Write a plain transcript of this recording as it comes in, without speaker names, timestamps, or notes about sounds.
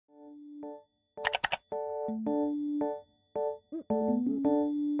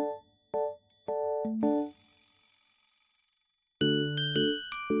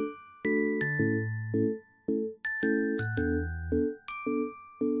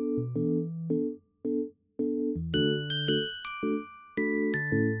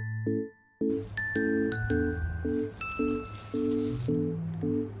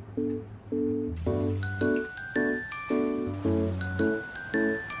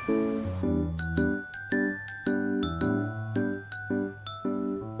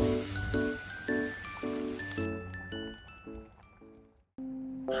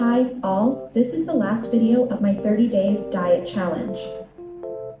Hi all, this is the last video of my 30 days diet challenge.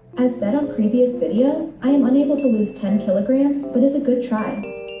 As said on previous video, I am unable to lose 10 kilograms, but is a good try.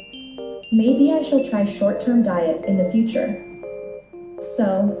 Maybe I shall try short-term diet in the future.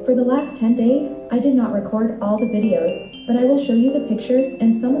 So, for the last 10 days, I did not record all the videos, but I will show you the pictures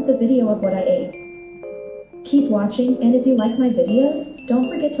and some of the video of what I ate. Keep watching, and if you like my videos, don't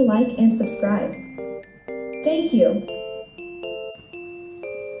forget to like and subscribe. Thank you.